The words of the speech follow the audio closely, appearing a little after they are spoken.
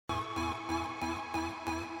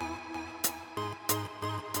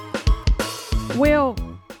Well,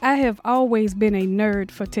 I have always been a nerd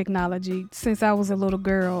for technology since I was a little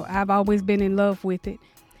girl. I've always been in love with it.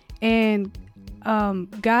 And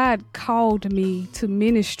God called me to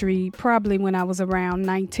ministry probably when I was around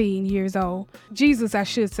 19 years old. Jesus, I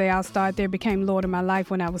should say, I'll start there, became Lord of my life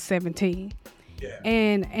when I was 17. Yeah.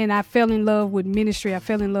 And I fell in love with ministry. I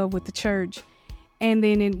fell in love with the church. And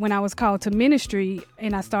then when I was called to ministry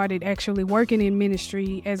and I started actually working in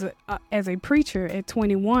ministry as a preacher at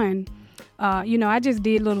 21, I just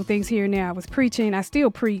did little things here and there. I was preaching. I still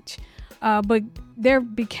preach. But there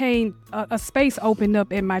became a space opened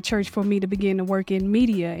up at my church for me to begin to work in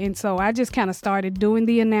media. And so I just kind of started doing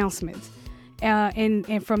the announcements.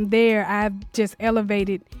 And from there, I've just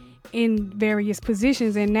elevated in various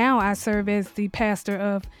positions. And now I serve as the pastor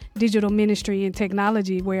of digital ministry and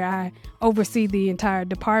technology, where I oversee the entire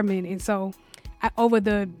department. And so over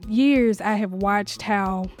the years, I have watched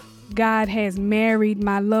how God has married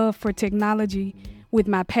my love for technology with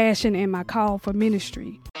my passion and my call for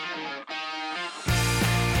ministry.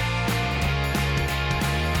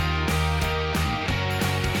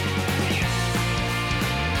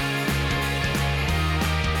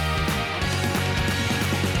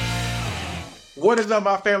 What is up,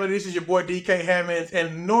 my family? This is your boy DK Hammonds,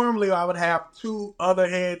 and normally I would have two other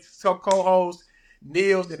co-hosts,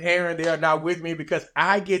 Niels and Heron. They are not with me because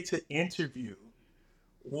I get to interview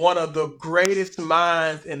one of the greatest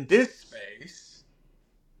minds in this space,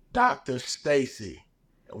 Dr. Stacy.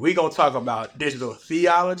 And we're going to talk about digital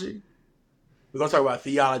theology. We're going to talk about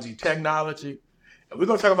theology technology. And we're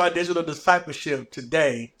going to talk about digital discipleship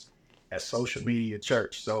today at Social Media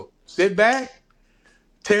Church. So sit back.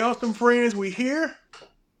 Tell some friends we here,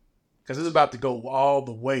 because it's about to go all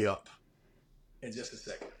the way up in just a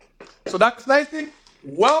second. So, Dr. Stacy,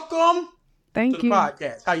 welcome Thank to the you.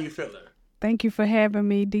 podcast. How you feeling? Thank you for having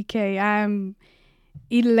me, DK. I'm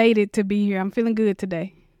elated to be here. I'm feeling good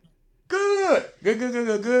today. Good.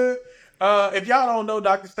 If y'all don't know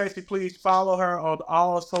Dr. Stacy, please follow her on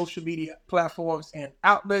all social media platforms and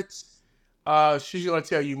outlets. She's going to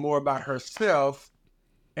tell you more about herself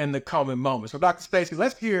in the coming moments. So, Dr. Stacy,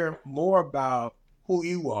 let's hear more about who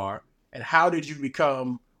you are and how did you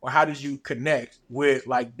become, or how did you connect with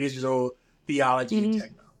like digital theology and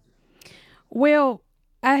technology? Well,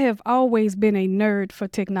 I have always been a nerd for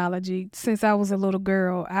technology since I was a little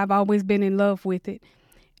girl. I've always been in love with it.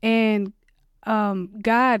 And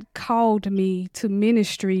God called me to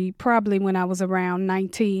ministry probably when I was around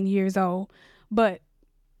 19 years old. But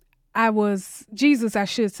Jesus, I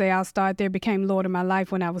should say, I'll start there, became Lord of my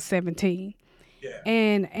life when I was 17. Yeah.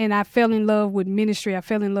 And I fell in love with ministry. I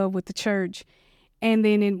fell in love with the church. And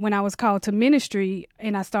then when I was called to ministry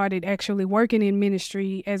and I started actually working in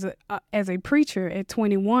ministry as a preacher at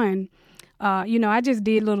 21, I just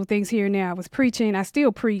did little things here and there. I was preaching. I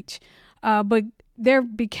still preach. But there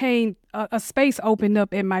became a space opened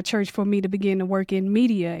up at my church for me to begin to work in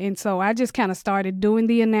media. And so I just kind of started doing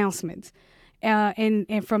the announcements.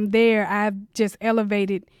 And from there, I've just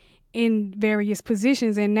elevated in various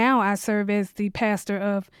positions. And now I serve as the pastor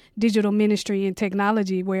of digital ministry and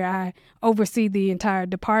technology, where I oversee the entire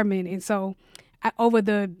department. And so over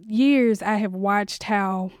the years, I have watched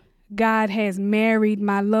how God has married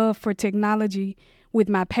my love for technology with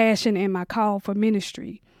my passion and my call for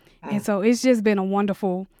ministry. And so it's just been a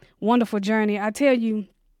wonderful, wonderful journey. I tell you,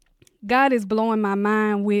 God is blowing my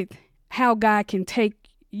mind with how God can take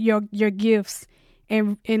your gifts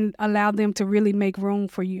and allow them to really make room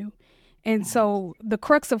for you. And so the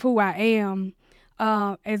crux of who I am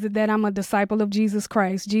is that I'm a disciple of Jesus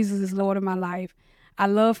Christ. Jesus is Lord of my life. I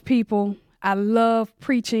love people. I love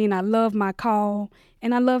preaching. I love my call.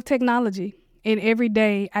 And I love technology. And every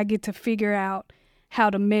day I get to figure out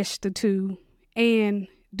how to mesh the two and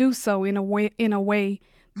do so in a way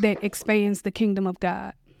that expands the kingdom of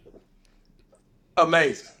God.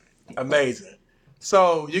 Amazing.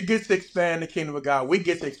 So you get to expand the kingdom of God. We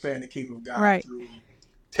get to expand the kingdom of God through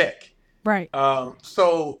tech. Right.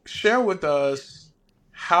 So share with us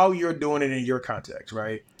how you're doing it in your context,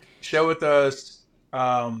 right? Share with us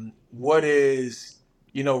what is,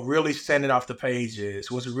 really standing off the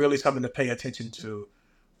pages, what's really something to pay attention to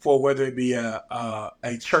for whether it be a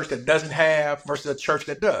church that doesn't have versus a church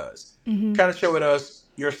that does. Mm-hmm. Kind of share with us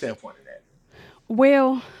your standpoint in that.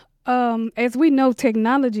 Well, as we know,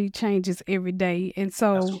 technology changes every day. And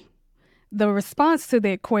so the response to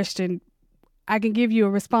that question, I can give you a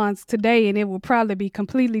response today and it will probably be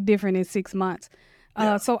completely different in 6 months.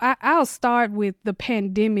 So I'll start with the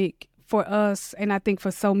pandemic for us, and I think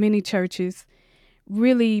for so many churches,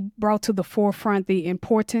 really brought to the forefront the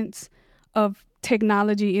importance of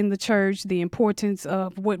technology in the church, the importance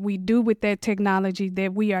of what we do with that technology,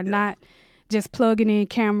 that we are not just plugging in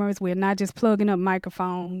cameras. We're not just plugging up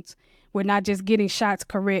microphones. We're not just getting shots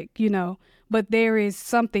correct, but there is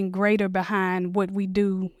something greater behind what we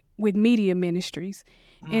do with media ministries.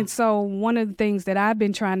 And so one of the things that I've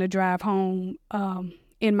been trying to drive home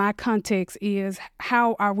in my context is,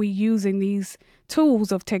 how are we using these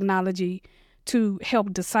tools of technology to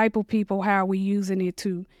help disciple people? How are we using it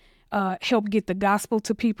to help get the gospel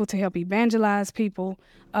to people, to help evangelize people?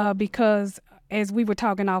 Because as we were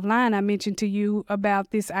talking offline, I mentioned to you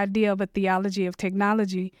about this idea of a theology of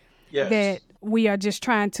technology that we are just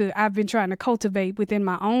I've been trying to cultivate within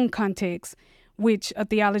my own context, which a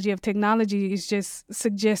theology of technology is just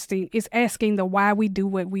is asking the why we do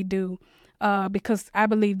what we do. Because I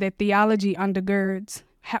believe that theology undergirds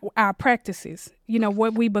our practices.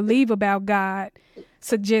 What we believe about God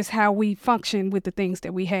suggests how we function with the things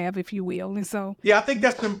that we have, if you will. And so, yeah, I think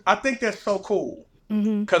that's so cool,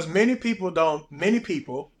 because many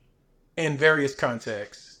people in various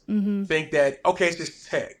contexts think that, okay, it's just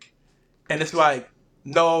tech, and it's like,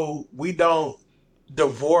 no, we don't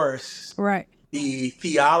divorce right, the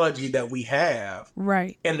theology that we have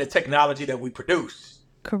right, and the technology that we produce.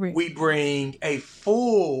 correct, We bring a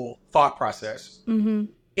full thought process in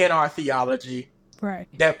our theology right,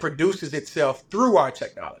 that produces itself through our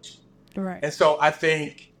technology. right, And so I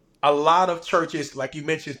think a lot of churches, like you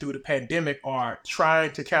mentioned through the pandemic, are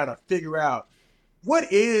trying to kind of figure out,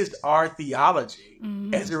 what is our theology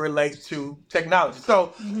as it relates to technology.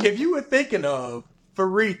 So if you were thinking of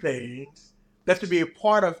 3 things that should be a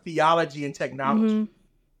part of theology and technology,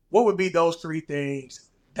 what would be those 3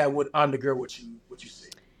 things that would undergird what you see?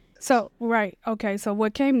 So, right. Okay. So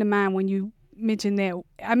what came to mind when you mentioned that,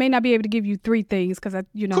 I may not be able to give you 3 things because I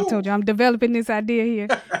told Cool. you I'm developing this idea here.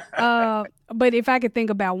 But if I could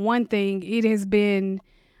think about one thing, it has been,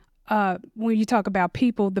 when you talk about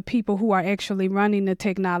the people who are actually running the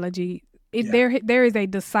technology, Yeah. there is a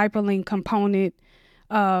discipling component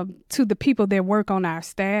to the people that work on our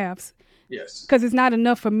staffs. Yes. Because it's not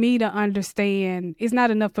enough for me to understand. It's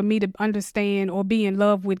not enough for me to understand or be in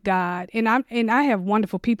love with God. And I have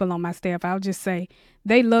wonderful people on my staff. I'll just say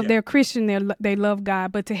they love their Christian. They love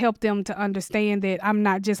God. But to help them to understand that I'm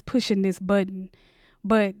not just pushing this button,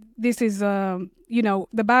 but this is the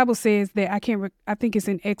Bible says that I think it's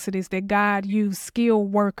in Exodus that God used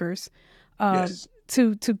skilled workers Yes.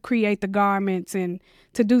 to create the garments and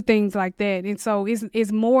to do things like that. And so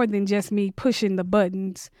it's more than just me pushing the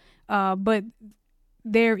buttons. But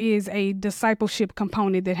there is a discipleship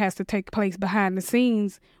component that has to take place behind the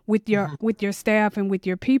scenes with your staff and with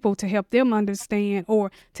your people to help them understand,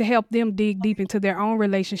 or to help them dig deep into their own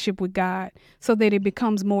relationship with God, so that it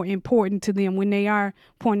becomes more important to them when they are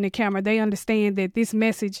pointing the camera. They understand that this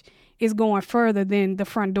message is going further than the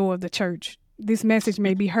front door of the church. This message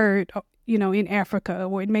may be heard, in Africa,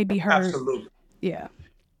 or it may be heard. Absolutely. Yeah.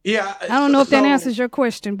 Yeah. I don't know if that answers your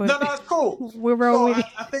question, but No, it's cool. we'll roll So with it.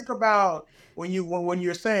 I think about when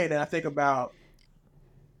you're saying that, I think about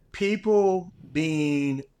people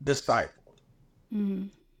being discipled. And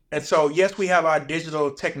so, yes, we have our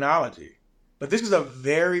digital technology, but this is a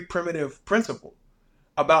very primitive principle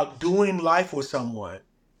about doing life with someone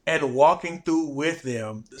and walking through with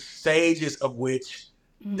them the stages of which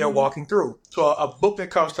they're walking through. So a book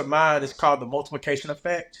that comes to mind is called The Multiplication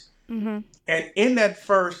Effect. And in that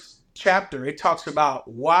first chapter, it talks about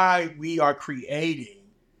why we are creating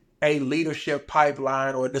a leadership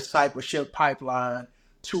pipeline or a discipleship pipeline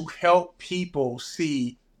to help people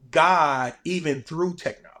see God even through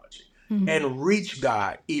technology and reach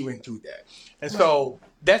God even through that. And so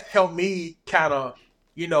that's helped me kind of,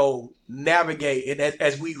 navigate, and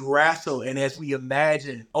as we wrestle and as we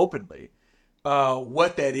imagine openly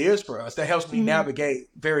what that is for us, that helps me navigate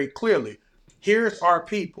very clearly. Here's our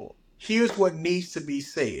people. Here's what needs to be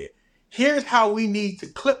said. Here's how we need to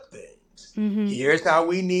clip things. Here's how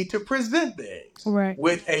we need to present things Right.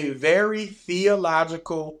 with a very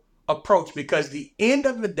theological approach. Because the end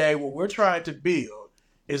of the day, what we're trying to build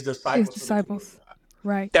is It's disciples for the kingdom of disciples. God.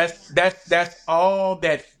 Right. That's all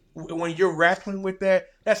that, when you're wrestling with that,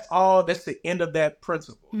 that's the end of that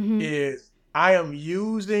principle. Is I am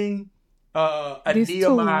using a This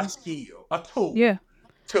Nehemiah tool. skill, a tool Yeah.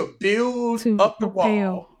 to build To up the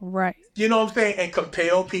propel. wall, Right. you know what I'm saying, and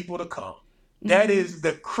compel people to come. That is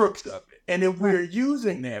the crux of it. And if Right. we're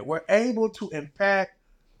using that, we're able to impact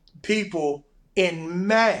people in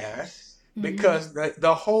mass, because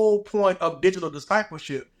the whole point of digital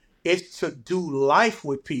discipleship is to do life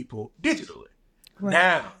with people digitally. Right.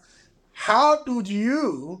 Now,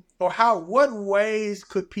 what ways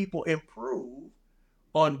could people improve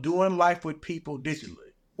on doing life with people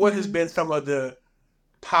digitally? What has been some of the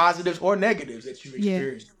positives or negatives that you've Yeah.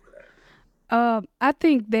 experienced with that? I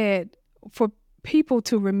think that for people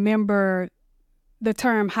to remember the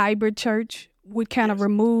term hybrid church would kind of Yes.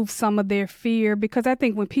 remove some of their fear, because I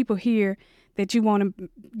think when people hear that you want to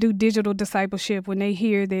do digital discipleship, when they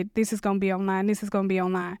hear that this is going to be online, this is going to be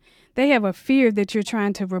online, they have a fear that you're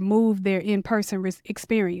trying to remove their in-person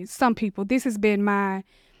experience. Some people, this has been my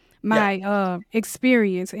Yeah.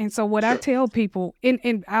 experience. And so what I Sure. tell people,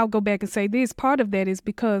 and I'll go back and say this, part of that is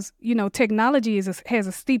because, technology has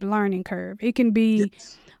a steep learning curve. It can be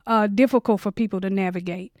Yes. difficult for people to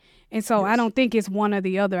navigate. And so I Yes. don't think it's one or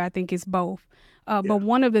the other. I think it's both. Yeah. But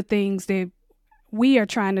one of the things that we are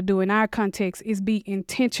trying to do in our context is be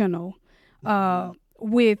intentional Mhm.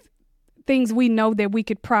 with things we know that we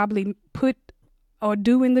could probably put or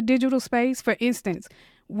do in the digital space. For instance,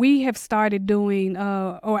 we have started doing,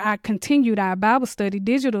 or I continued our Bible study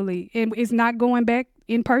digitally, and it's not going back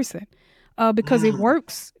in person because it Mm.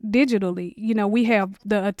 works digitally. We have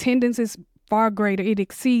the attendance is far greater; it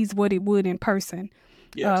exceeds what it would in person.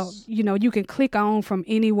 Yes. You can click on from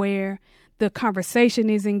anywhere. The conversation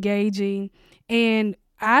is engaging, and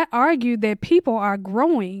I argue that people are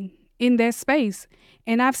growing in that space.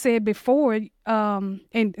 And I've said before,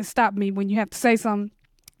 and stop me when you have to say something.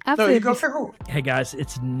 I've No, you said go before. through. Hey guys,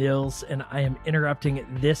 it's Nils, and I am interrupting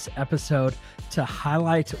this episode to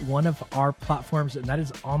highlight one of our platforms, and that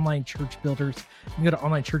is Online Church Builders. You can go to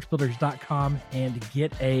onlinechurchbuilders.com and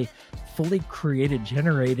get a fully created,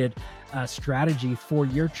 generated strategy for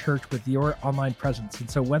your church with your online presence. And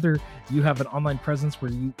so whether you have an online presence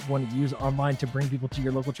where you want to use online to bring people to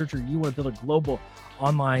your local church, or you want to build a global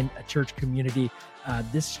online church community,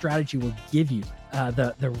 this strategy will give you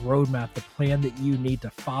the roadmap, the plan that you need to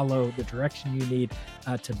follow, the direction you need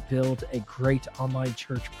to build a great online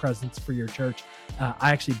church presence for your church.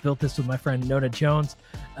 I actually built this with my friend Nona Jones,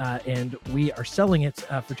 and we are selling it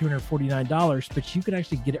for $249, but you can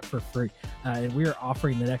actually get it for free. And we are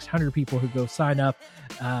offering the next 100 people who go sign up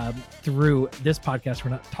through this podcast.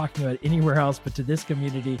 We're not talking about it anywhere else, but to this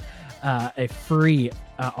community, a free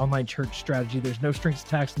online church strategy. There's no strings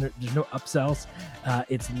attached, and there's no upsells.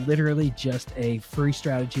 It's literally just a free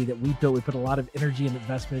strategy that we built. We put a lot of energy and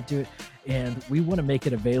investment into it, and we want to make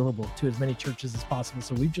it available to as many churches as possible.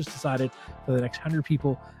 So we've just decided for the next 100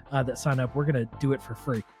 people that sign up, we're going to do it for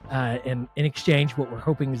free. And in exchange, what we're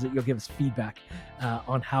hoping is that you'll give us feedback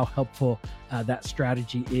on how helpful that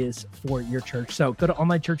strategy is for your church. So go to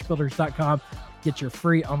onlinechurchbuilders.com, get your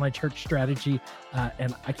free online church strategy,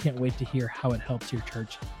 and I can't wait to hear how it helps your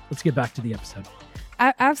church. Let's get back to the episode.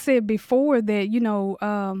 I've said before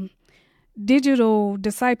that, digital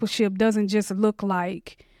discipleship doesn't just look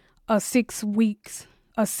like a 6 week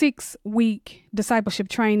discipleship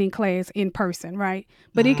training class in person, right?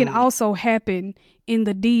 But it can Mm. also happen in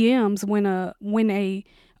the DMs when a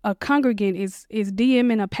congregant is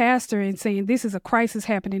DMing a pastor and saying, this is a crisis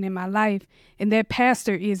happening in my life, and that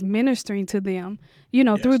pastor is ministering to them,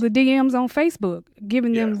 through Yes. the DMs on Facebook,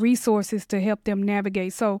 giving Yeah. them resources to help them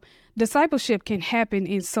navigate. So discipleship can happen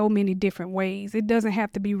in so many different ways. It doesn't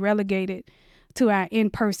have to be relegated to our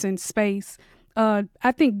in-person space.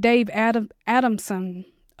 I think Dave Adamson,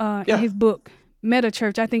 in Yeah. his book Meta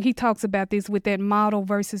Church, I think he talks about this with that model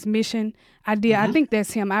versus mission idea. I Mhm. think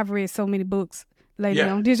that's him. I've read so many books lately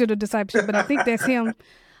Yeah. on digital discipleship, but I think that's him.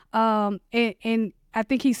 And I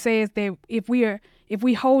think he says that if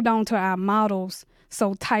we hold on to our models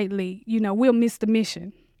so tightly, we'll miss the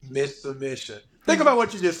mission. Miss the mission. Think about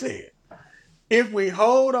what you just said. If we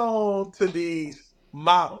hold on to these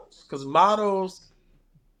models, because models,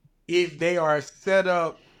 if they are set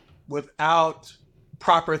up without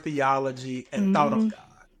proper theology and thought Mm-hmm. of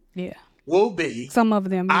God, Yeah. will be Some of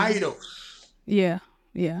them, yeah. idols Yeah.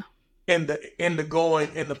 Yeah. in the going,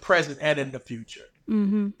 in the present, and in the future.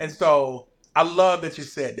 Mm-hmm. And so I love that you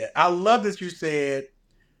said that. I love that you said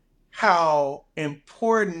how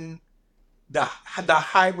important the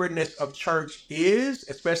hybridness of church is,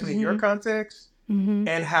 especially in your Mm-hmm. context, Mm-hmm.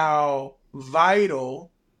 and how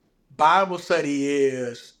vital Bible study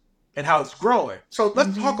is and how it's growing. So let's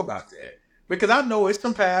Mm-hmm. talk about that. Because I know it's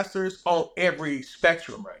some pastors on every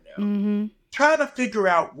spectrum right now Mm-hmm. trying to figure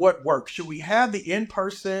out what works. Should we have the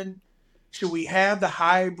in-person? Should we have the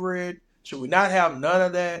hybrid? Should we not have none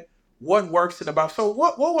of that? What works it about? So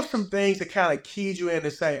what were some things that kind of keyed you in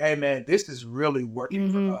to say, hey man, this is really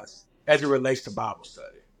working for Mm-hmm. us as it relates to Bible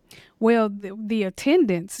study? Well, the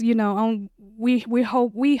attendance, on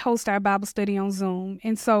we host our Bible study on Zoom,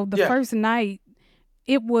 and so the Yeah. first night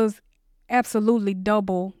it was absolutely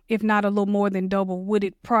double, if not a little more than double, what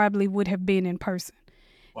it probably would have been in person.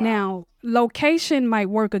 Wow. Now, location might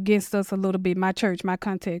work against us a little bit, my church, my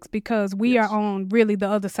context, because we are Yes. on really the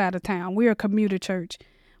other side of town. We're a commuter church.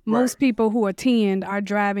 Most people who attend are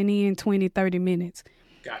driving in 20, 30 minutes.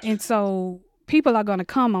 Gotcha. And so people are going to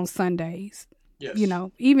come on Sundays. Yes. You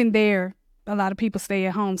know, even there, a lot of people stay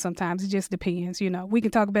at home sometimes. It just depends. You know, we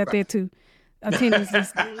can talk about that too. Attendance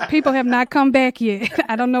people have not come back yet.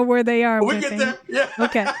 I don't know where they are. We get there. Yeah.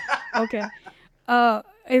 Okay.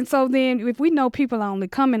 And so then if we know people are only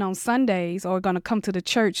coming on Sundays or going to come to the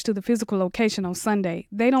church, to the physical location on Sunday,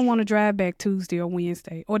 they don't want to drive back Tuesday or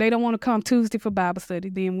Wednesday, or they don't want to come Tuesday for Bible study,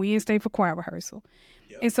 then Wednesday for choir rehearsal.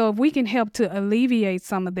 Yep. And so if we can help to alleviate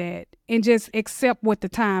some of that and just accept what the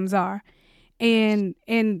times are. And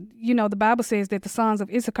you know, the Bible says that the sons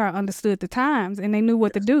of Issachar understood the times and they knew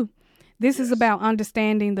what to do. This is about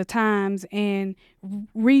understanding the times and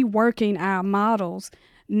reworking our models.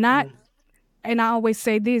 Not, and I always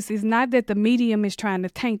say this, is not that the medium is trying to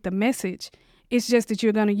taint the message. It's just that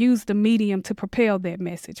you're going to use the medium to propel that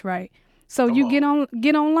message, right? So get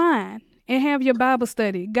online and have your Bible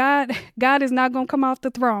study. God is not going to come off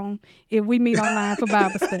the throne if we meet online for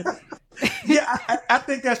Bible study. I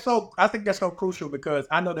think that's so crucial, because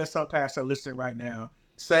I know there's some pastors listening right now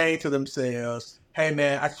saying to themselves, hey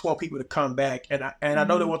man, I just want people to come back, and I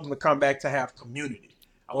know they want them to come back to have community.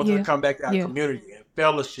 I want them to come back to have community and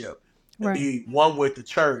fellowship and be one with the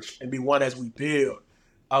church and be one as we build.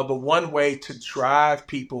 But one way to drive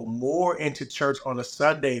people more into church on a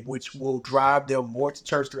Sunday, which will drive them more to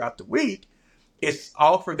church throughout the week, is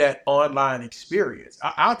offer that online experience.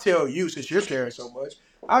 I'll tell you, since you're sharing so much,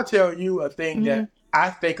 I'll tell you a thing that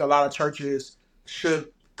I think a lot of churches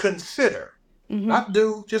should consider. Not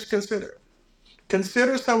do, just consider.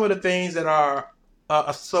 Consider some of the things that are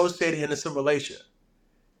associated in this relation,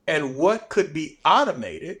 and what could be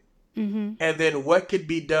automated, and then what could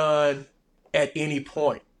be done at any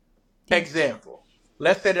point. Example,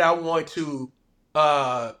 let's say that I want to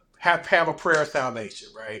have a prayer of salvation,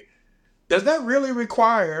 right? Does that really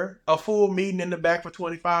require a full meeting in the back for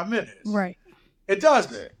 25 minutes? Right. It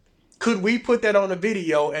doesn't. Could we put that on a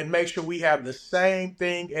video and make sure we have the same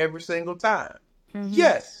thing every single time?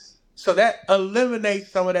 Yes. So that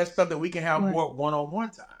eliminates some of that stuff that we can have more one-on-one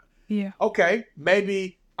time. Yeah. Okay,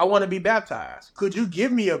 maybe I want to be baptized. Could you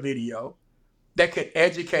give me a video that could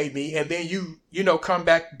educate me, and then you know, come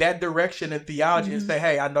back that direction in theology and say,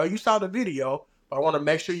 hey, I know you saw the video, but I want to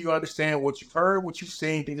make sure you understand what you've heard, what you've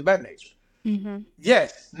seen, things of that nature.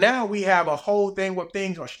 Yes, now we have a whole thing where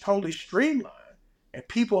things are totally streamlined and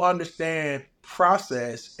people understand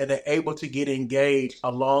process, and they're able to get engaged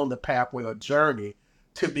along the pathway or journey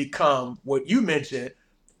to become what you mentioned,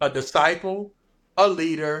 a disciple, a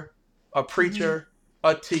leader, a preacher,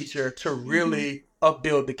 a teacher, to really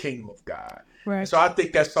upbuild the kingdom of God. Right. So I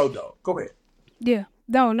think that's so dope. Go ahead. Yeah.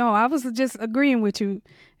 No, I was just agreeing with you.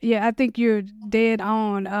 Yeah, I think you're dead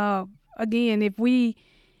on. Again, if we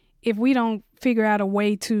don't figure out a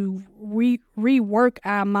way to rework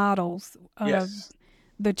our models,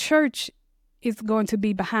 the church is going to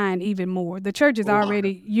be behind even more. The church is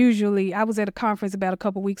already usually, I was at a conference about a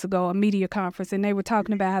couple weeks ago, a media conference, and they were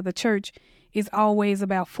talking about how the church is always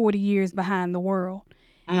about 40 years behind the world.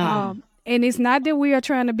 And it's not that we are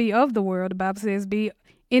trying to be of the world. The Bible says be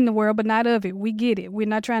in the world, but not of it. We get it. We're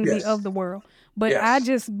not trying to be of the world. But I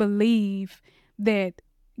just believe that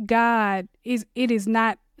God it is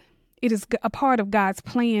a part of God's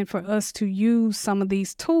plan for us to use some of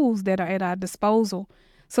these tools that are at our disposal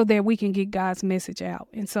so that we can get God's message out.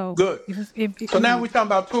 And so good. So now we're talking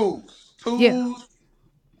about tools.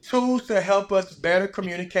 Tools to help us better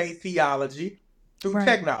communicate theology through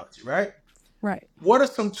technology, right? Right. What are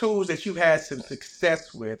some tools that you've had some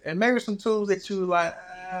success with, and maybe some tools that you like,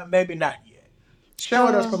 maybe not yet? Share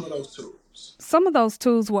with us some of those tools. Some of those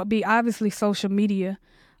tools would be obviously social media.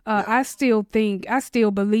 I still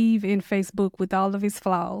believe in Facebook with all of its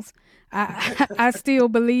flaws. I still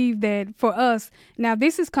believe that for us, now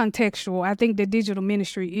this is contextual. I think that digital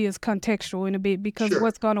ministry is contextual in a bit, because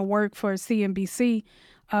what's going to work for CNBC,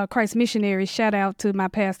 Christ Missionary, shout out to my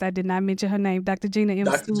pastor, I did not mention her name, Dr. Gina M.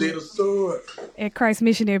 Stewart. At Christ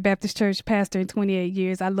Missionary Baptist Church, pastor in 28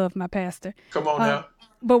 years. I love my pastor. Come on now.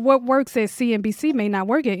 But what works at CNBC may not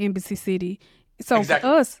work at Embassy City. So for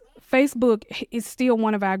us, Facebook is still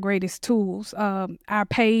one of our greatest tools. Our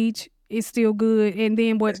page is still good. And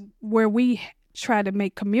then where we try to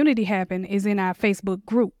make community happen is in our Facebook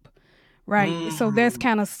group, right? So that's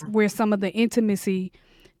kind of where some of the intimacy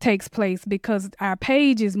takes place, because our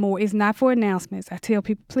page is not for announcements. I tell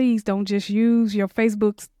people, please don't just use your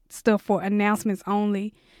Facebook stuff for announcements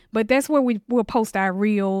only. But that's where we'll post our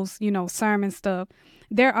reels, sermon stuff.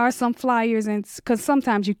 There are some flyers, and because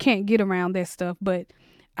sometimes you can't get around that stuff, but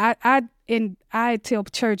I tell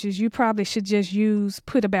churches you probably should just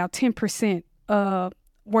put about 10%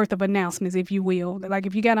 worth of announcements, if you will. Like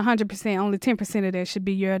if you got 100%, only 10% of that should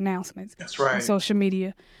be your announcements. That's right. On social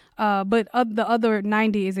media. But the other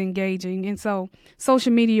 90 is engaging. And so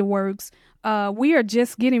social media works. We are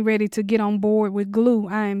just getting ready to get on board with Glue.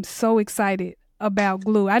 I am so excited about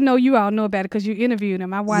Glue. I know you all know about it because you interviewed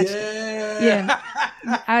him. I watched it.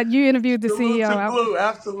 Yeah. You interviewed the CEO. Glue,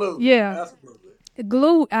 absolutely. Yeah. Absolutely.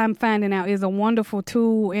 Glue, I'm finding out, is a wonderful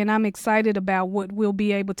tool, and I'm excited about what we'll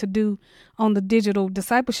be able to do on the digital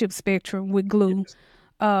discipleship spectrum with Glue.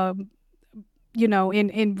 Yes.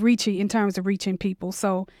 In terms of reaching people.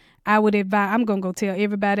 So I would advise, I'm going to go tell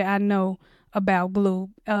everybody I know about Glue.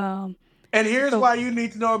 And here's why you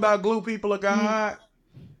need to know about Glue, people of God.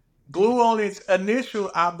 Glue on its initial,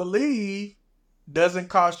 I believe, doesn't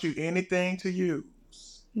cost you anything to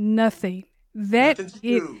use. Nothing. Nothing to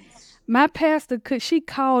use. My pastor, she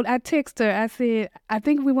called, I texted her, I said,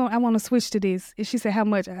 I want to switch to this. And she said, how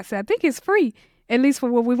much? I said, I think it's free, at least for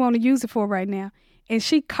what we want to use it for right now. And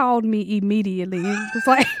she called me immediately. It was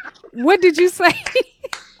like, what did you say?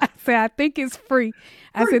 I said, I think it's free.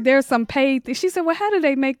 I said, there's some paid. She said, well, how do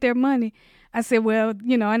they make their money? I said, well,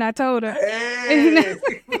 and I told her. Hey.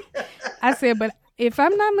 I said, but if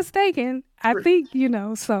I'm not mistaken, I think,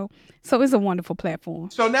 so it's a wonderful platform.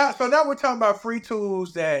 So now we're talking about free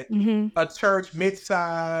tools that a church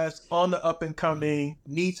mid-size, on the up and coming,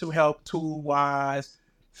 needs some help tool-wise.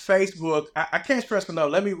 Facebook, I can't stress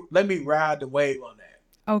enough. Let me ride the wave on that.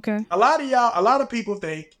 Okay. A lot of people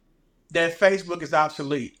think that Facebook is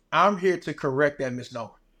obsolete. I'm here to correct that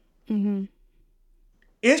misnomer. Mm-hmm.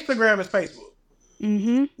 Instagram is Facebook.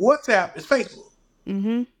 Mm-hmm. WhatsApp is Facebook.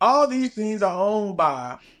 Mm-hmm. All these things are owned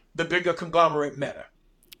by the bigger conglomerate Meta.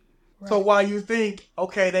 Right. So while you think,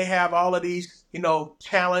 okay, they have all of these,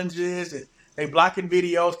 challenges and they blocking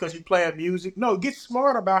videos because you play music. No, get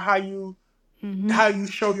smart about how you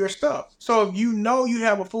show your stuff. So if you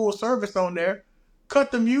have a full service on there,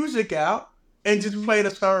 cut the music out and just play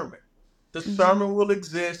the sermon. The sermon will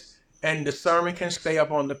exist and the sermon can stay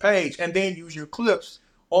up on the page, and then use your clips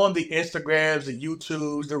on the Instagrams, the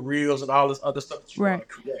YouTubes, the Reels, and all this other stuff that you want to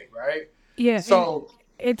create, right? Yeah. So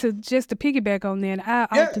just to piggyback on that, I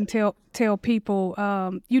often tell people,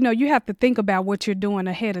 you have to think about what you're doing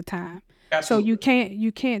ahead of time. Absolutely. So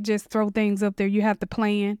you can't just throw things up there. You have to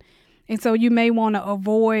plan, and so you may want to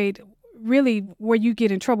avoid. Really, where you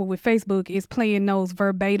get in trouble with Facebook is playing those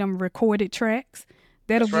verbatim recorded tracks.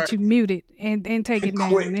 That'll get you muted and take it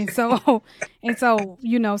down. And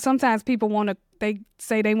so sometimes people they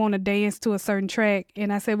say they want to dance to a certain track,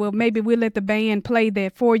 and I say, well, maybe we'll let the band play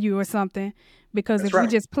that for you or something, because if we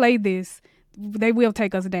just play this, they will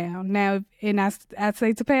take us down. Now, and I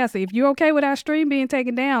say to Pastor, if you're okay with our stream being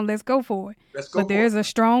taken down, let's go for it. But there's a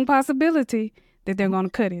strong possibility that they're going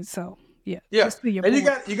to cut it. So yeah. And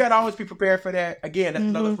you got to always be prepared for that. Again, that's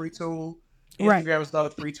another free tool. Instagram is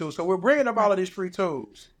another free tool. So we're bringing up all of these free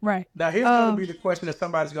tools. Right. Now here's going to be the question that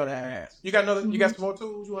somebody's going to ask. You got some more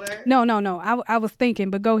tools you want to add? No. I was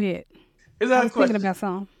thinking, but go ahead. Here's another question. Thinking about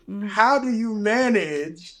some. Mm-hmm. How do you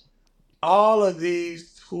manage all of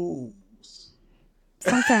these tools?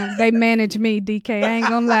 Sometimes they manage me, DK. I ain't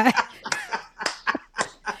gonna lie.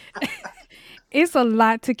 It's a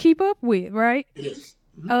lot to keep up with, right? It is.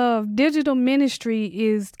 Digital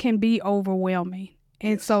ministry can be overwhelming.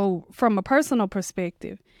 And so from a personal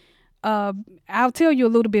perspective, I'll tell you a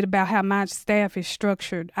little bit about how my staff is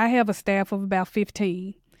structured. I have a staff of about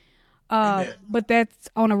 15, but that's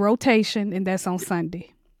on a rotation, and that's on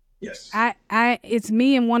Sunday. Yes. It's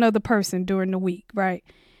me and one other person during the week, right,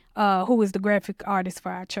 who is the graphic artist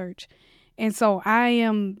for our church. And so I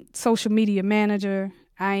am social media manager.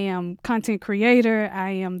 I am content creator.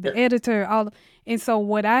 I am the editor. And so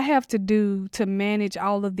what I have to do to manage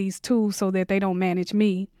all of these tools so that they don't manage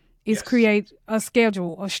me is create a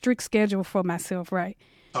strict schedule for myself, right?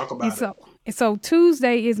 Talk about it. And so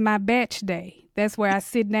Tuesday is my batch day. That's where I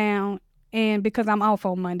sit down, and because I'm off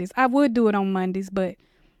on Mondays. I would do it on Mondays, but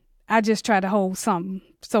I just try to hold something.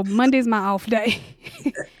 So Monday's my off day.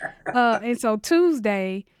 And so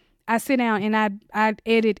Tuesday, I sit down and I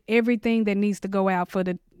edit everything that needs to go out for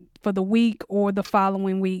the week or the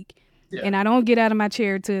following week. Yeah. And I don't get out of my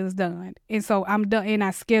chair till it's done. And so I'm done, and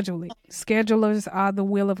I schedule it. Schedulers are the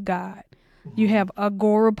will of God. Mm-hmm. You have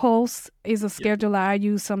Agorapulse is a scheduler I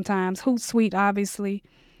use sometimes. Hootsuite, obviously.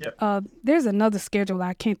 Yep. There's another schedule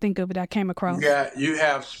I can't think of it. I came across. You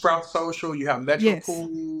have Sprout Social. You have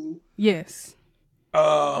Metropool. Yes.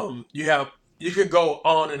 You can go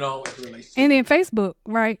on and on with relations. And then Facebook,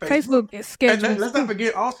 right? Facebook is scheduled. And let's not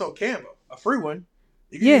forget also Canva, a free one.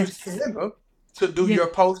 You can use Canva to do your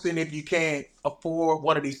posting if you can't afford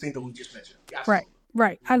one of these things that we just mentioned. Right.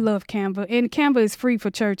 Right. I love Canva. And Canva is free for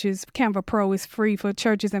churches. Canva Pro is free for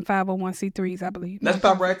churches and 501c3s, I believe. Let's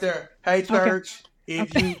stop right Nonprofits. there. Hey, Okay. church,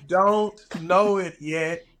 if Okay. you don't know it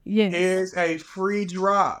yet, Yes. here's a free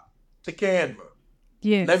drop to Canva.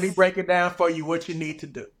 Let me Yes. break it down for you what you need to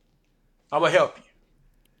do. I'm going to help you. You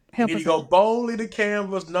Help need to us go out. boldly to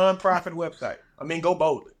Canva's nonprofit website. Go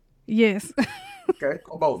boldly. Yes. Okay?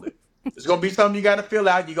 Go boldly. It's going to be something you got to fill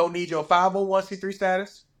out. You're going to need your 501c3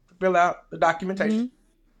 status to fill out the documentation.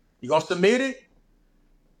 You're going to submit it.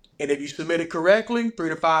 And if you submit it correctly, 3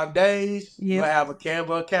 to 5 days, you'll Yep. have a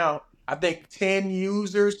Canva account. I think 10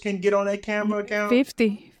 users can get on that Canva account.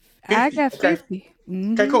 50. I 50. got Okay. 50.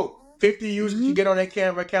 Okay, cool. 50 users Mm-hmm. can get on that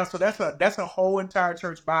Canva account. So that's a whole entire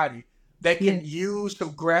church body that can Yes. use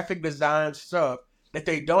some graphic design stuff that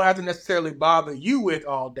they don't have to necessarily bother you with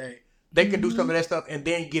all day. They can do some of that stuff and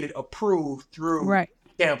then get it approved through Right.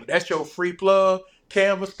 Canva. That's your free plug.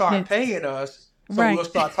 Canva start Yes. paying us, so Right. we'll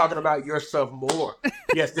start talking about your stuff more.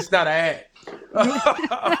 Yes, this is not an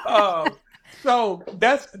Yeah. ad. So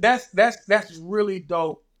that's really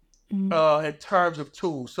dope in terms of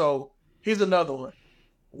tools. So here's another one.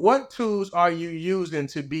 What tools are you using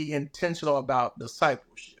to be intentional about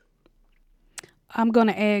discipleship? I'm going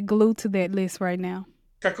to add Glue to that list right now.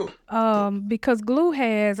 Okay, cool. Because Glue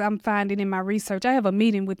has, I'm finding in my research, I have a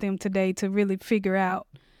meeting with them today to really figure out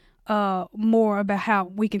more about how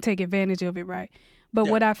we can take advantage of it, right? But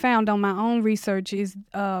Yeah. what I found on my own research is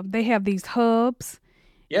they have these hubs,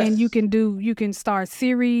 Yes. and you can start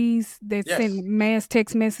series that Yes. send mass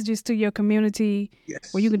text messages to your community,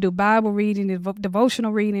 Yes. where you can do Bible reading,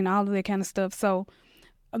 devotional reading, all of that kind of stuff. So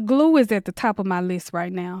Glue is at the top of my list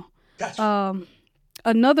right now. Gotcha.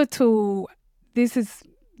 Another tool, this is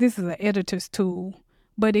an editor's tool,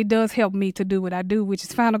 but it does help me to do what I do, which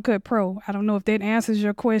is Final Cut Pro. I don't know if that answers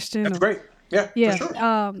your question. That's great. Yeah, Yeah. for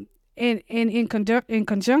sure. And in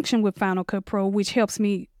conjunction with Final Cut Pro, which helps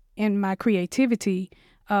me in my creativity,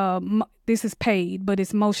 this is paid, but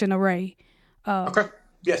it's Motion Array. Okay.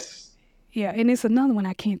 Yes. Yeah, and it's another one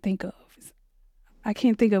I can't think of. I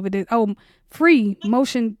can't think of it. Oh, free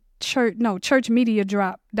Motion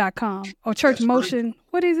churchmediadrop.com or Church Yes, Motion.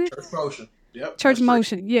 What is it? Church Motion. Yep. Church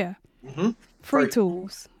Motion. Yeah. Mm-hmm. Free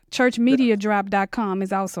tools. Churchmediadrop.com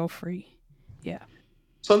is also free. Yeah.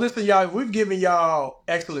 So listen, y'all, we've given y'all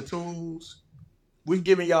excellent tools. We've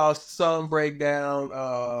given y'all some breakdown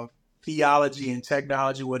of theology and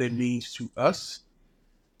technology, what it means to us.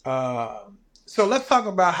 So let's talk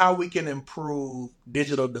about how we can improve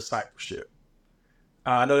digital discipleship.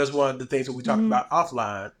 I know that's one of the things that we talked about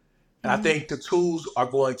offline. And I think the tools are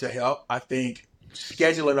going to help. I think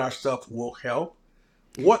scheduling our stuff will help.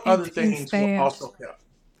 What other things will also help?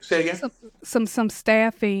 Say it again. Some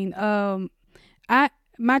staffing.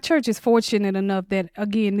 My church is fortunate enough that,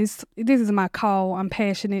 again, this is my call. I'm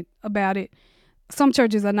passionate about it. Some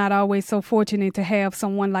churches are not always so fortunate to have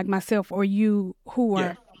someone like myself or you who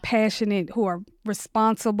are passionate, who are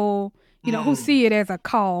responsible, who see it as a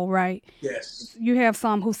call, right? Yes. You have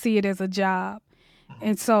some who see it as a job.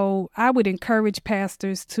 And so I would encourage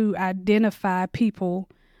pastors to identify people,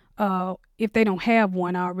 if they don't have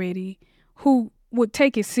one already, who would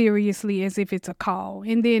take it seriously as if it's a call,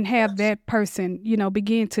 and then have that person,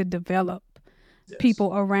 begin to develop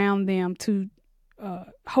people around them to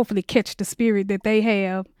hopefully catch the spirit that they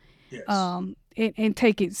have, and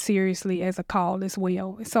take it seriously as a call as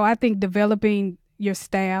well. So I think developing your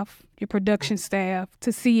staff, your production staff,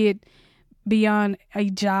 to see it beyond a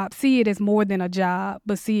job, see it as more than a job,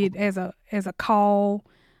 but see it as a call,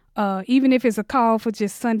 even if it's a call for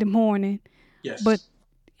just Sunday morning. Yes. But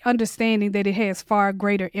understanding that it has far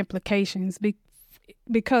greater implications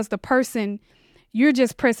because the person, you're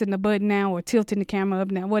just pressing the button now or tilting the camera up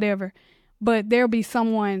now, whatever. But there will be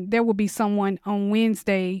someone on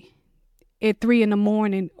Wednesday at 3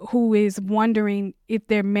 a.m. who is wondering if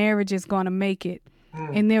their marriage is going to make it.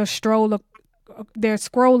 And they're scrolling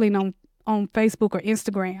on Facebook or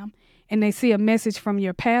Instagram, and they see a message from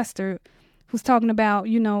your pastor who's talking about,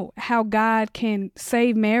 how God can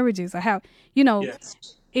save marriages, or how,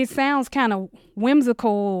 it sounds kind of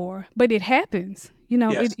whimsical, but it happens,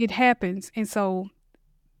 it happens. And so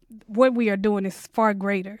what we are doing is far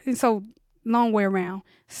greater. And so long way around,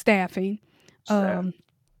 staffing, and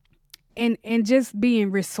just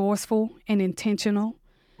being resourceful and intentional,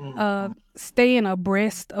 staying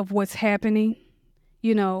abreast of what's happening.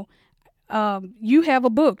 You have a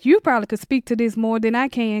book. You probably could speak to this more than I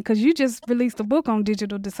can, because you just released a book on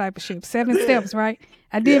digital discipleship, 7 steps, right?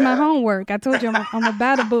 I did my homework. I told you I'm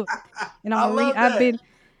about a book, and I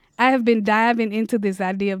have been diving into this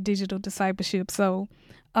idea of digital discipleship. So,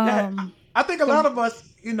 I think a lot of us,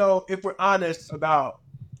 if we're honest about,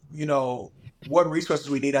 what resources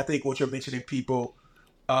we need, I think what you're mentioning, people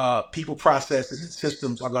processes and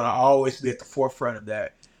systems are going to always be at the forefront of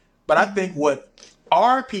that. But I think what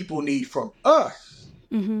our people need from us,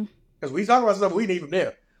 because we talk about stuff we need from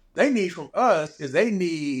them, they need from us is they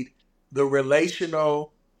need the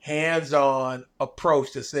relational, hands-on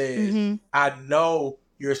approach that says, I know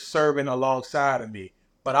you're serving alongside of me,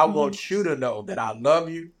 but I want you to know that I love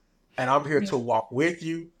you and I'm here to walk with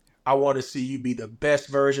you. I want to see you be the best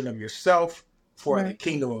version of yourself for the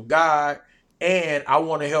kingdom of God. And I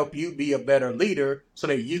want to help you be a better leader so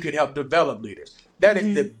that you can help develop leaders. That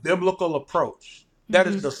is the biblical approach. That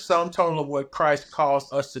is the sum total of what Christ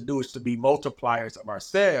calls us to do, is to be multipliers of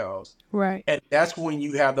ourselves. Right. And that's when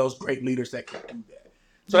you have those great leaders that can do that.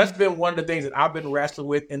 So that's been one of the things that I've been wrestling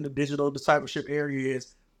with in the digital discipleship area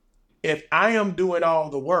is, if I am doing all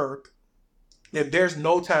the work, then there's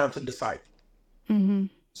no time to disciple.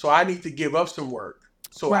 So I need to give up some work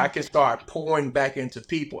so I can start pouring back into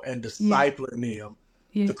people and discipling them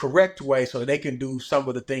the correct way so they can do some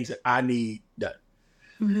of the things that I need done.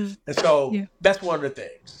 And so that's one of the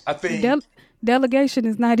things. I think delegation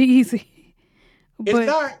is not easy. It's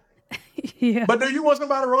not. Yeah. But do you want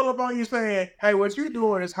somebody to roll up on you saying, hey, what you're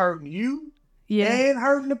doing is hurting you and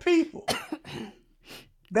hurting the people?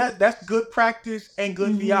 That's good practice and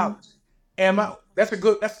good theology. And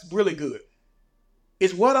that's really good.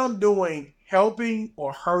 Is what I'm doing helping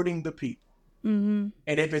or hurting the people? And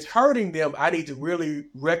if it's hurting them, I need to really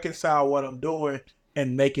reconcile what I'm doing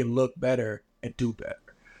and make it look better and do better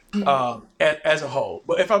as a whole.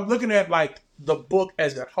 But if I'm looking at like the book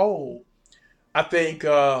as a whole, I think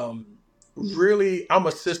really I'm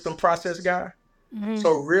a system process guy.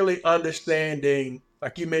 So really understanding,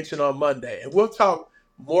 like you mentioned on Monday, and we'll talk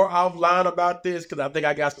more offline about this because I think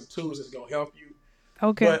I got some tools that's going to help you.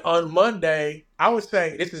 Okay. But on Monday, I would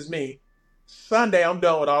say, this is me, Sunday, I'm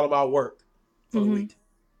done with all of my work for the week.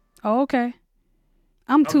 Oh, okay.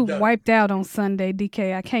 I'm too wiped out on Sunday,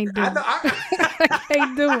 DK. I can't do it. I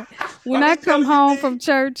can't do it. When I come home from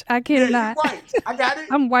church, I cannot. Yeah, you're right. I got it.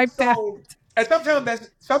 I'm wiped out. And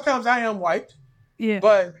sometimes I am wiped. Yeah.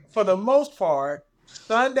 But for the most part,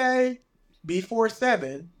 Sunday before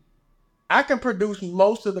 7, I can produce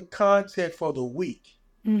most of the content for the week.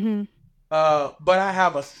 But I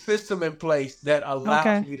have a system in place that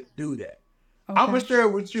allows me to do that. I'm going to share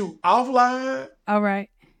it with you offline. All right.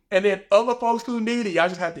 And then other folks who need it, y'all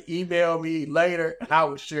just have to email me later and I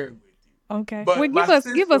will share it with you. Okay. But well,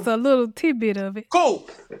 give us a little tidbit of it. Cool.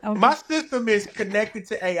 Okay. My system is connected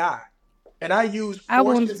to AI. And I use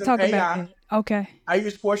portions of AI. About that. Okay. I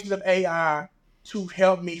use portions of AI to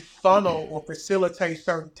help me funnel or facilitate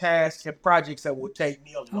certain tasks and projects that will take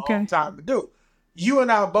me a long time to do. You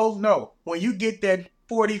and I both know when you get that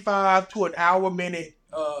 45 to an hour minute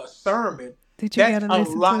sermon, that's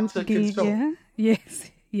a lot to consume. Yeah.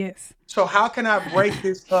 Yes. So how can I break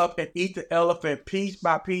this up and eat the elephant piece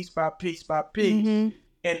by piece by piece by piece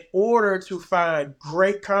in order to find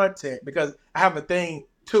great content? Because I have a thing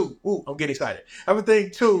too. Ooh, I'm getting excited. I have a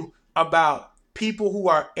thing too about people who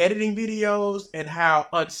are editing videos and how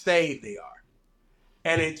unsaved they are.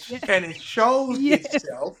 And it shows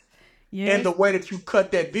itself in the way that you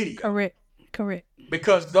cut that video. Correct.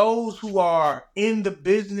 Because those who are in the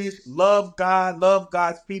business love God, love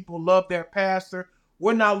God's people, love their pastor.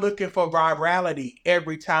 We're not looking for virality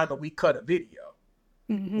every time that we cut a video.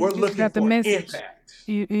 We're looking for impact.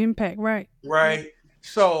 Impact, right. Right.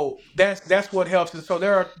 So that's what helps. And so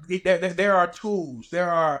there are tools. There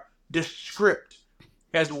are Descript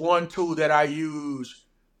as one tool that I use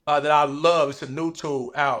that I love. It's a new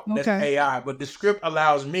tool out. That's AI. But Descript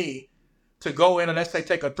allows me to go in and, let's say,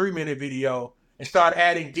 take a 3-minute video and start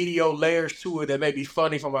adding video layers to it that may be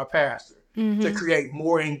funny for my pastor to create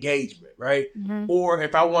more engagement, right? Or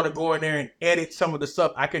if I want to go in there and edit some of the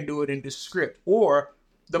stuff, I can do it in Descript. Or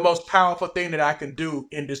the most powerful thing that I can do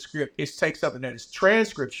in Descript is take something that is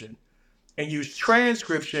transcription and use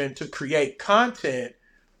transcription to create content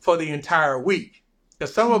for the entire week.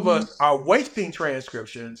 Because some of us are wasting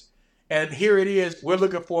transcriptions, and here it is, we're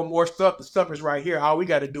looking for more stuff. The stuff is right here. All we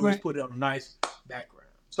got to do is put it on a nice background.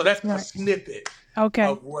 So that's a snippet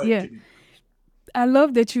of what to do. I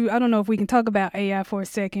love that I don't know if we can talk about AI for a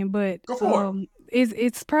second, but go for it.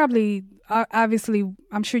 It's probably, obviously,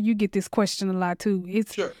 I'm sure you get this question a lot too.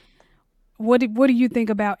 Sure. What do you think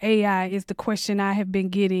about AI is the question I have been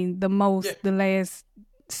getting the most the last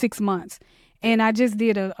 6 months. And I just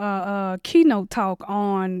did a keynote talk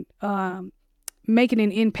on making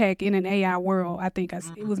an impact in an AI world. I think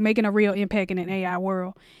it was making a real impact in an AI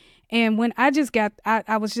world. And when I just got,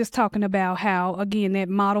 I was just talking about how, again, that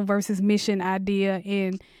model versus mission idea,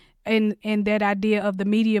 and that idea of the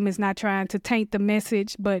medium is not trying to taint the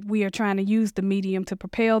message, but we are trying to use the medium to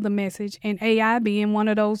propel the message, and AI being one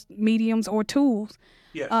of those mediums or tools.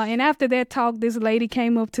 Yes. And after that talk, this lady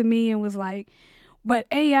came up to me and was like, but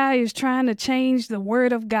AI is trying to change the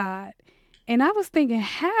word of God. And I was thinking,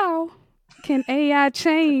 how can AI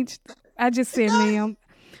change? I just said, ma'am.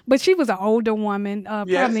 But she was an older woman,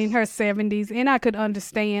 probably in her 70s, and I could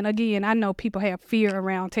understand. Again, I know people have fear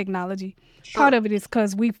around technology. Sure. Part of it is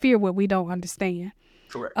because we fear what we don't understand.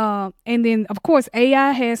 Correct. And then, of course,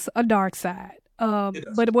 AI has a dark side.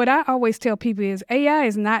 But what I always tell people is AI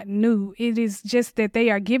is not new. It is just that they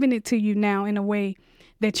are giving it to you now in a way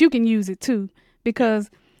that you can use it too. Because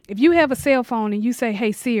if you have a cell phone and you say,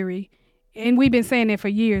 hey, Siri, and we've been saying that for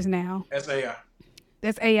years now. That's AI.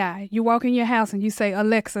 That's AI. You walk in your house and you say,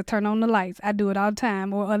 Alexa, turn on the lights. I do it all the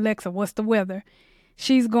time. Or Alexa, what's the weather?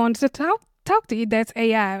 She's going to talk to you. That's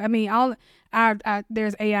AI. I mean, all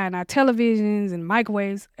there's AI in our televisions and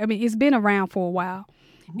microwaves. I mean, it's been around for a while.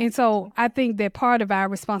 And so I think that part of our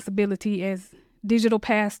responsibility as digital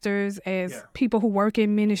pastors, as people who work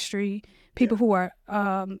in ministry, people who are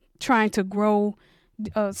trying to grow,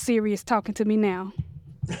 serious talking to me now,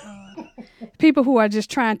 people who are just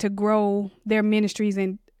trying to grow their ministries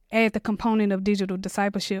and add the component of digital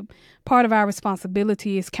discipleship, part of our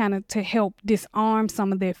responsibility is kind of to help disarm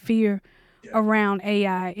some of their fear around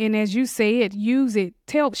AI. And as you said, use it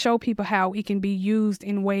to help show people how it can be used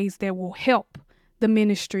in ways that will help the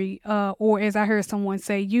ministry, or as I heard someone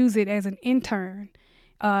say, use it as an intern.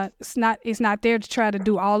 It's not there to try to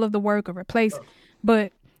do all of the work or replace,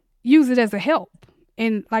 but use it as a help.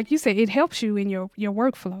 And like you said, it helps you in your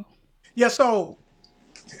workflow. Yeah, so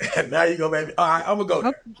now you go, baby. All right, I'm gonna go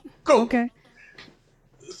there. Cool. Okay.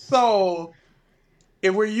 So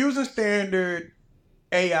if we're using standard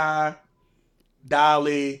AI,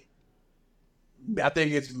 Dolly, I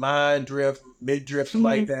think it's Mind Drift, Mid Drift, something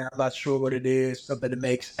like that. I'm not sure what it is. Something that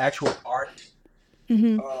makes actual art.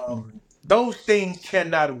 Those things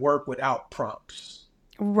cannot work without prompts.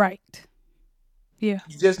 Right. Yeah.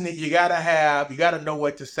 You gotta know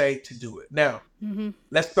what to say to do it. Now,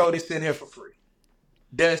 let's throw this in here for free.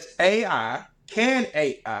 Can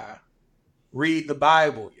AI read the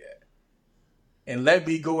Bible yet? And let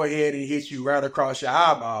me go ahead and hit you right across your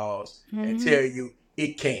eyeballs and tell you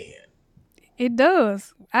it can. It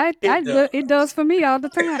does. It does for me all the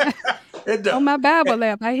time. It does. On my Bible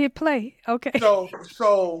app, I hit play. Okay.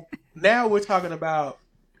 So now we're talking about,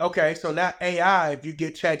 so now AI, if you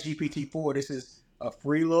get ChatGPT-4, this is a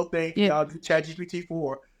free little thing. Y'all do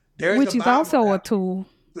ChatGPT-4. Which is also a tool.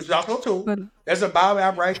 Which is also a tool. There's a Bible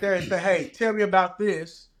app right there and say, hey, tell me about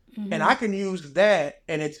this. And I can use that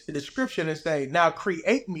and its description and say, now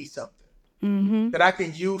create me something that I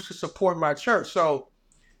can use to support my church. So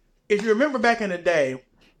if you remember back in the day,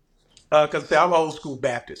 because I'm old school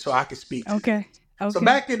Baptist, so I can speak to Okay. So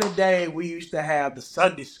back in the day, we used to have the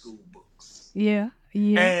Sunday school books. Yeah.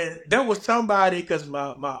 And there was somebody, because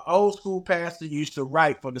my old school pastor used to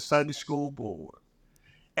write for the Sunday school board.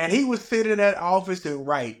 And he would sit in that office and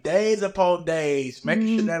write days upon days,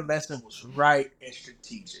 making sure that lesson was right and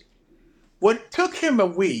strategic. What took him a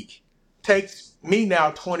week takes me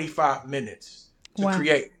now 25 minutes to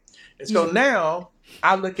create. And so now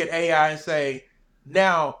I look at AI and say,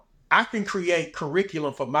 now I can create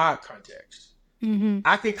curriculum for my context.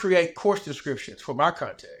 I can create course descriptions for my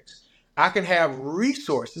context. I can have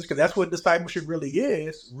resources, because that's what discipleship really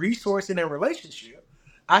is, resourcing and relationship.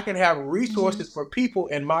 I can have resources for people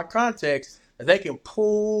in my context that they can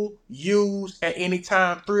pull, use at any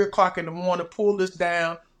time, 3 o'clock in the morning, pull this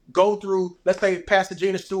down, go through. Let's say Pastor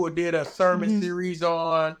Gina Stewart did a sermon series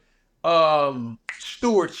on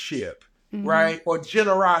stewardship, right? Or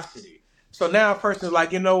generosity. So now a person is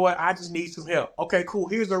like, you know what? I just need some help. Okay, cool.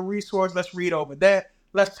 Here's a resource. Let's read over that.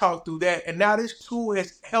 Let's talk through that. And now this tool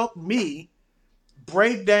has helped me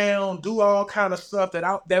break down, do all kind of stuff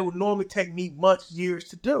that would normally take me months, years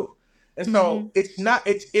to do. And so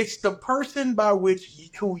it's the person by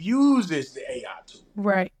who uses the AI tool.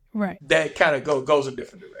 Right. That kind of goes a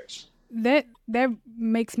different direction. That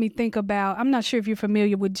makes me think about, I'm not sure if you're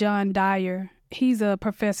familiar with John Dyer. He's a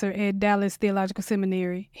professor at Dallas Theological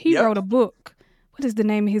Seminary. He wrote a book. What is the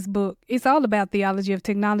name of his book? It's all about theology of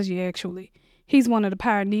technology, actually. He's one of the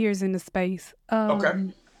pioneers in the space.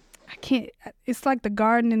 It's like The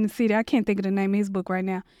Garden in the City. I can't think of the name of his book right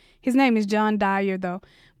now. His name is John Dyer, though.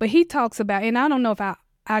 But he talks about, and I don't know if I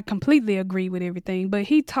completely agree with everything, but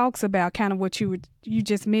he talks about kind of what you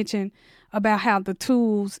just mentioned about how the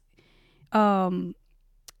tools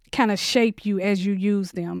kind of shape you as you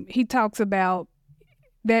use them. He talks about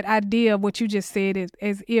that idea of what you just said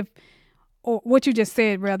as if, or what you just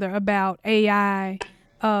said rather, about AI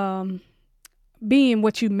being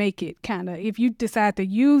what you make it, kind of. If you decide to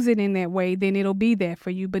use it in that way, then it'll be there for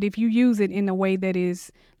you. But if you use it in a way that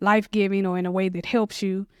is life-giving or in a way that helps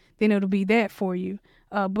you, then it'll be that for you.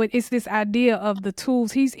 But it's this idea of the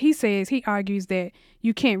tools. He argues that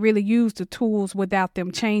you can't really use the tools without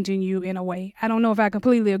them changing you in a way. I don't know if I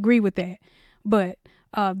completely agree with that, but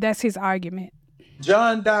that's his argument.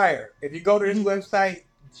 John Dyer, if you go to his website,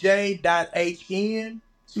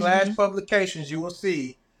 j.hn/publications, you will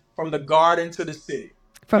see From the Garden to the City.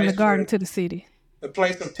 From the Garden to the City. The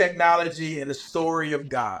place of technology and the story of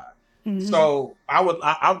God. So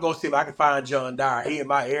I'll go see if I can find John Dyer. He in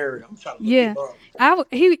my area. I'm trying to look him up.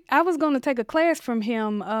 I was going to take a class from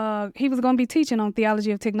him. He was going to be teaching on theology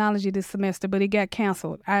of technology this semester, but it got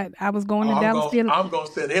canceled. I was going to Dallas. I'm going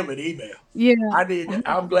to send him an email. Yeah,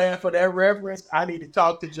 I'm glad for that reference. I need to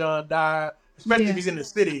talk to John Dyer, especially if he's in the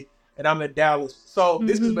city and I'm in Dallas. So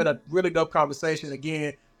this has been a really dope conversation.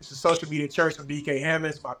 Again, this is Social Media Church from DK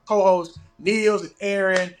Hammonds. My co-hosts Niels and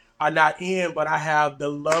Aaron are not in, but I have the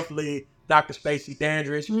lovely Dr. Stacy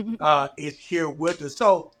Dandrige is here with us.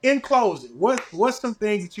 So in closing, what's some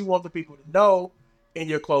things that you want the people to know in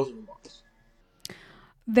your closing remarks?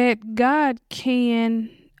 That God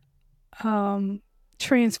can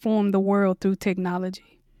transform the world through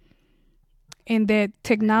technology, and that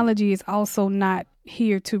technology is also not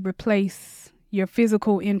here to replace your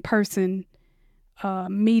physical in-person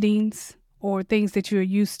meetings or things that you're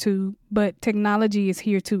used to, but technology is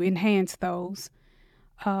here to enhance those.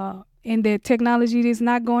 And that technology is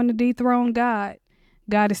not going to dethrone God.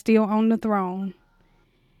 God is still on the throne,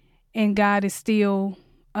 and God is still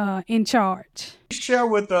in charge. Share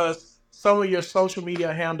with us some of your social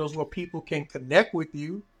media handles where people can connect with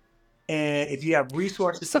you, and if you have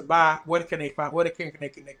resources to buy, what can they find? What can they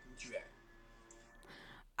connect with you at?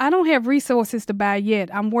 I don't have resources to buy yet.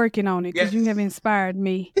 I'm working on it because you have inspired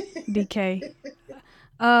me, DK.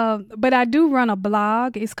 But I do run a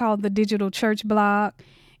blog. It's called the Digital Church Blog.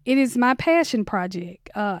 It is my passion project.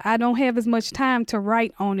 I don't have as much time to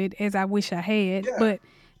write on it as I wish I had, but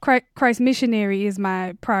Christ Missionary is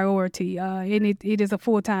my priority, and it is a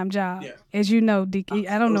full-time job. As you know, DK.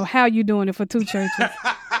 I don't know how you're doing it for 2 churches.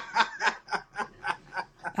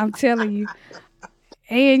 I'm telling you.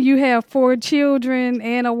 And you have 4 children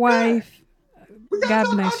and a wife.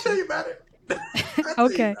 God bless I'll tell you about it.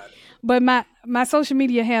 Okay. But my social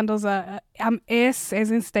media handles are, I'm S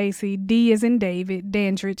as in Stacy, D as in David,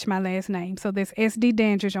 Dandrige, my last name. So that's SD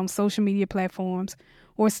Dandrige on social media platforms,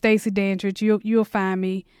 or Stacy Dandrige. You'll find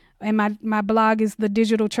me. And my blog is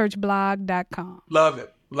thedigitalchurchblog.com. Love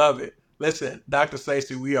it. Love it. Listen, Dr.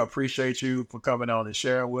 Stacy, we appreciate you for coming on and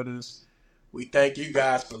sharing with us. We thank you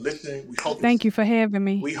guys for listening. Thank you for having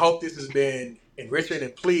me. We hope this has been enriching,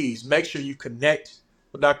 and please make sure you connect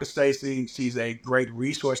with Dr. Stacy. She's a great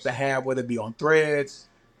resource to have, whether it be on Threads,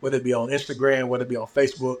 whether it be on Instagram, whether it be on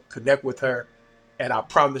Facebook. Connect with her, and I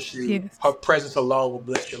promise you, her presence alone will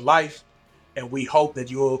bless your life. And we hope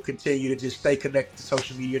that you will continue to just stay connected to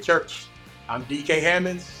Social Media Church. I'm DK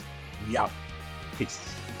Hammonds. We out. Peace.